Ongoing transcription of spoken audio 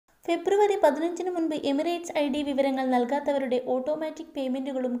ഫെബ്രുവരി 15-ന് മുൻപ് Emirates ID വിവരങ്ങൾ നൽകാത്തവരുടെ automatic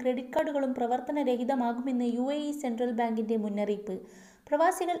പേയ്മെന്റുകളും credit കാർഡുകളും പ്രവർത്തനരഹിതമാകുമെന്ന് UAE സെൻട്രൽ ബാങ്കിന്റെ മുന്നറിയിപ്പ്.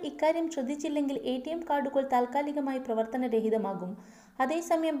 പ്രവാസികൾ ഇക്കാര്യം ശ്രദ്ധിച്ചില്ലെങ്കിൽ ATM കാർഡുകൾ താൽക്കാലികമായി പ്രവർത്തനരഹിതമാകും.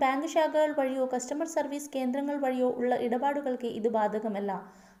 അതേസമയം ബാങ്ക് ശാഖകൾ വഴിയോ കസ്റ്റമർ സർവീസ് കേന്ദ്രങ്ങൾ വഴിയോ ഉള്ള ഇടപാടുകൾക്ക് ഇത് ബാധകമല്ല.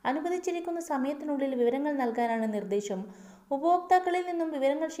 അനുവദിച്ചിരിക്കുന്ന സമയത്തിനുള്ളിൽ വിവരങ്ങൾ നൽകാനാണ് നിർദ്ദേശം. ഉപഭോക്താക്കളിൽ നിന്നും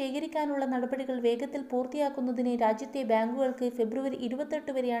വിവരങ്ങൾ ശേഖരിക്കാനുള്ള നടപടികൾ വേഗത്തിൽ പൂർത്തിയാക്കുന്നതിന് രാജ്യത്തെ ബാങ്കുകൾക്ക് ഫെബ്രുവരി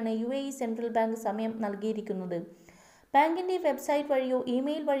 28 വരെയാണ് UAE സെൻട്രൽ ബാങ്ക് സമയം നൽകിയിരിക്കുന്നത്. ബാങ്കിന്റെ വെബ്സൈറ്റ് വഴിയോ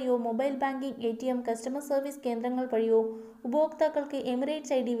ഇമെയിൽ വഴിയോ mobile banking, ATM, customer service കേന്ദ്രങ്ങൾ വഴിയോ ഉപഭോക്താക്കൾക്ക്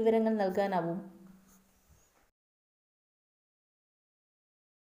എമിറേറ്റ്സ് ഐഡി വിവരങ്ങൾ നൽകാനാവും.